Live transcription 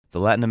The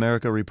Latin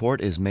America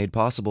Report is made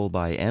possible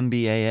by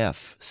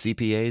MBAF,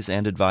 CPAs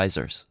and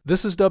advisors.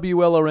 This is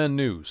WLRN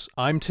News.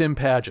 I'm Tim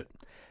Paget.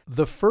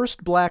 The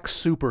first black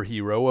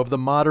superhero of the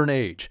modern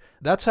age.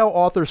 That's how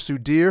author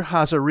Sudhir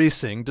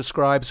Hazareesingh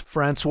describes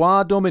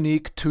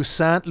François-Dominique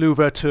Toussaint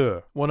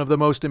Louverture, one of the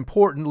most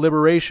important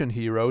liberation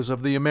heroes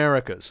of the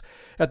Americas.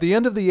 At the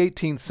end of the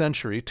 18th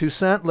century,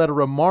 Toussaint led a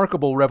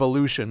remarkable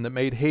revolution that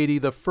made Haiti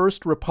the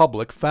first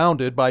republic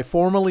founded by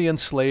formerly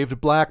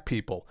enslaved black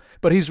people.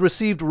 But he's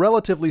received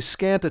relatively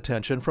scant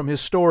attention from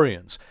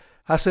historians.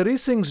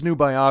 Hazareesingh's new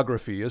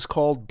biography is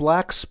called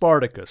Black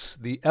Spartacus,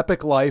 The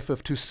Epic Life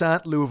of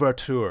Toussaint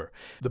Louverture.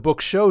 The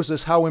book shows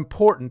us how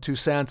important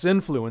Toussaint's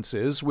influence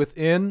is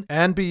within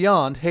and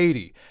beyond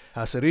Haiti.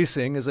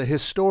 Hazareesingh is a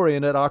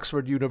historian at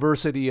Oxford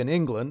University in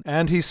England,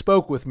 and he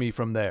spoke with me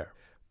from there.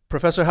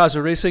 Professor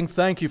Hazareesingh,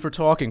 thank you for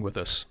talking with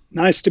us.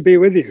 Nice to be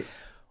with you.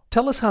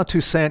 Tell us how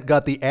Toussaint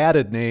got the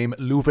added name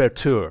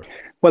Louverture.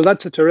 Well,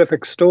 that's a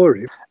terrific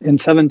story. In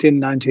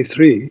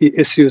 1793, he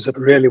issues a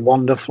really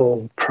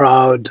wonderful,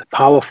 proud,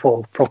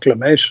 powerful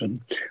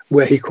proclamation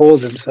where he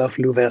calls himself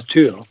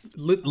Louverture.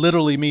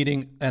 Literally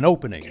meaning an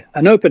opening.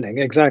 An opening,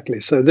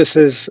 exactly. So this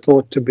is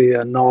thought to be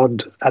a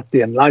nod at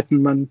the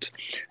Enlightenment,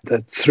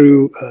 that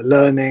through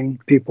learning,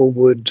 people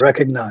would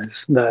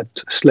recognize that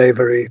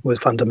slavery was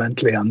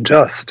fundamentally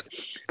unjust.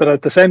 But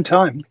at the same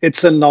time,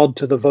 it's a nod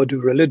to the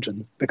Vodou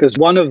religion, because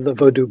one of the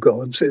Vodou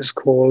gods is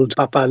called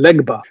Papa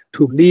Legba,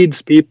 who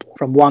leads people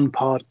from one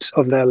part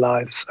of their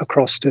lives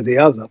across to the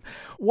other.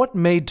 What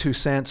made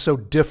Toussaint so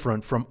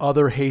different from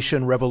other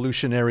Haitian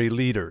revolutionary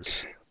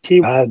leaders?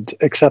 He had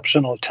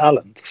exceptional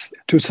talents.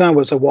 Toussaint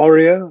was a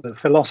warrior, a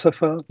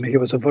philosopher. He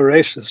was a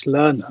voracious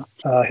learner.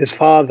 His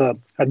father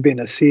had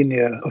been a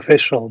senior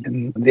official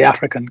in the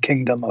African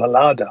kingdom of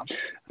Alada.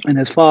 And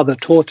his father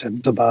taught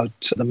him about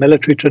the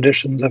military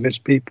traditions of his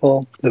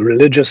people, the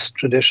religious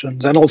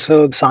traditions, and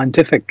also the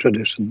scientific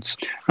traditions.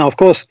 Now, of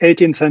course,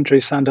 18th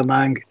century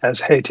Saint-Domingue, as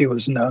Haiti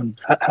was known,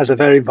 has a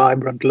very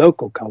vibrant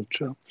local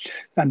culture.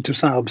 And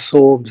Toussaint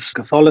absorbs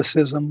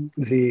Catholicism,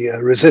 the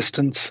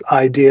resistance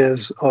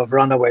ideas of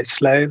runaway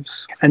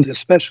slaves, and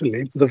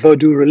especially the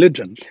Vodou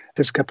religion.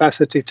 His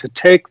capacity to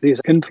take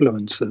these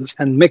influences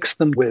and mix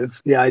them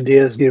with the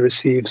ideas he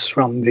receives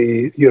from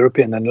the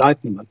European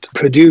Enlightenment,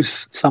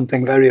 produce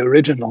something very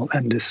original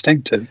and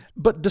distinctive.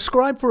 But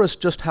describe for us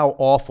just how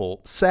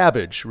awful,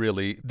 savage,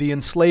 really, the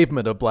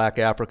enslavement of black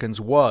Africans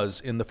was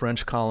in the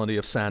French colony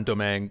of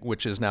Saint-Domingue,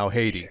 which is now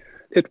Haiti.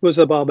 It was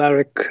a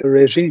barbaric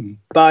regime.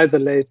 By the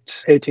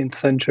late 18th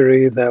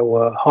century, there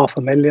were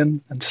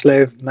 500,000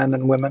 enslaved men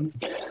and women.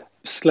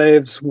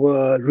 Slaves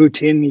were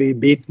routinely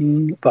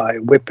beaten by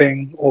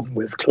whipping or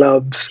with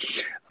clubs.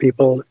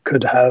 People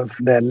could have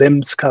their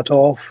limbs cut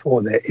off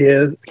or their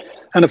ears.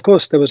 And of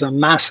course, there was a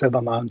massive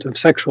amount of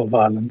sexual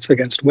violence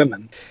against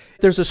women.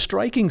 There's a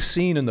striking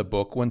scene in the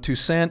book when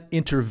Toussaint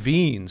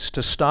intervenes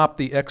to stop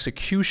the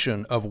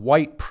execution of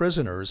white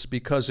prisoners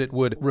because it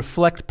would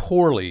reflect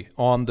poorly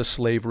on the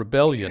slave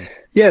rebellion.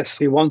 Yes,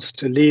 he wants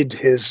to lead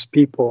his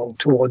people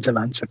towards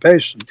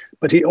emancipation,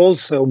 but he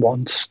also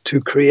wants to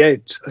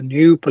create a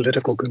new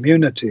political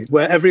community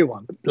where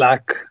everyone,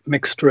 black,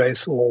 mixed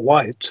race or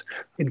white,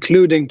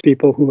 including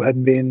people who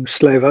had been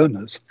slave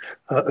owners,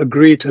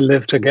 agree to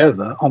live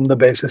together on the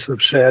basis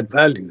of shared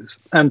values.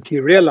 And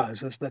he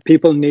realizes that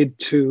people need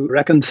to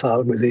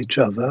reconcile with each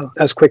other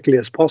as quickly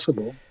as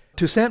possible.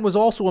 Toussaint was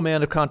also a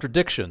man of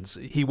contradictions.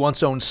 He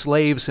once owned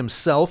slaves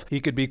himself. He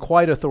could be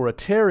quite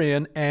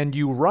authoritarian, and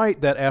you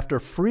write that after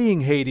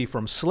freeing Haiti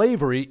from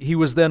slavery, he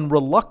was then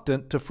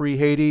reluctant to free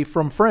Haiti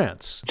from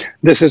France.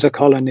 This is a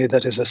colony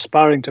that is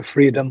aspiring to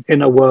freedom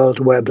in a world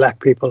where black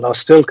people are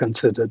still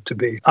considered to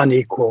be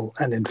unequal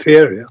and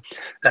inferior,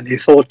 and he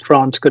thought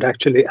France could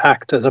actually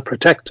act as a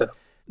protector.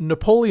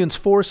 Napoleon's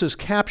forces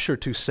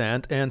captured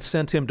Toussaint and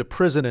sent him to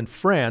prison in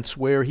France,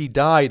 where he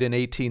died in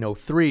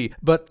 1803.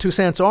 But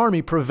Toussaint's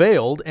army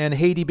prevailed, and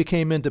Haiti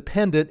became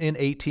independent in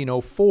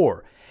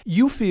 1804.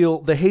 You feel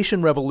the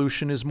Haitian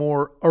Revolution is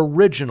more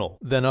original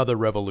than other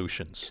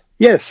revolutions.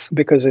 Yes,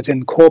 because it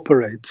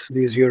incorporates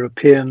these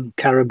European,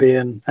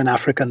 Caribbean, and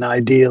African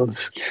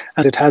ideals,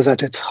 and it has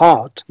at its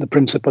heart the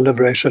principle of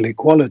racial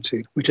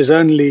equality, which is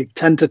only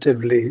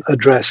tentatively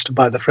addressed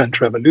by the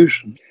French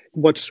Revolution.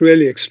 What's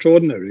really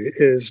extraordinary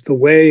is the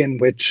way in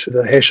which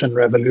the Haitian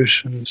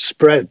Revolution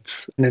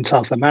spreads. And in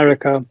South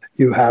America,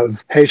 you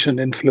have Haitian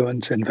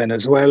influence in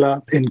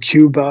Venezuela, in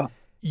Cuba.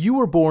 You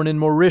were born in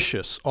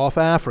Mauritius, off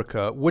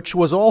Africa, which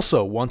was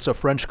also once a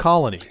French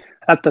colony.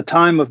 At the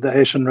time of the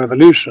Haitian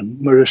Revolution,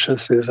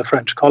 Mauritius is a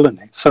French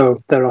colony.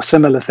 So there are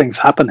similar things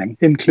happening,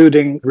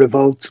 including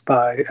revolts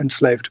by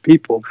enslaved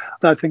people.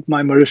 I think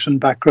my Mauritian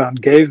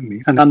background gave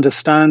me an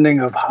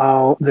understanding of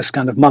how this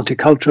kind of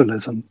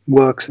multiculturalism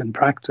works in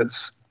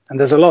practice. And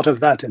there's a lot of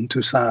that in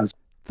Toussaint.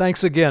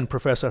 Thanks again,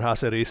 Professor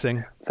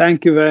Hazareesingh.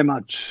 Thank you very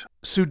much.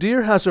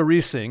 Sudhir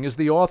Hazareesingh is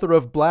the author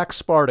of Black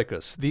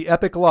Spartacus, The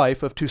Epic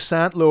Life of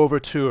Toussaint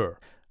Louverture.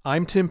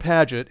 I'm Tim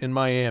Paget in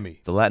Miami.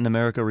 The Latin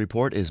America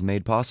Report is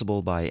made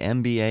possible by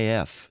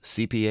MBAF,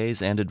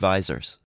 CPAs and advisors.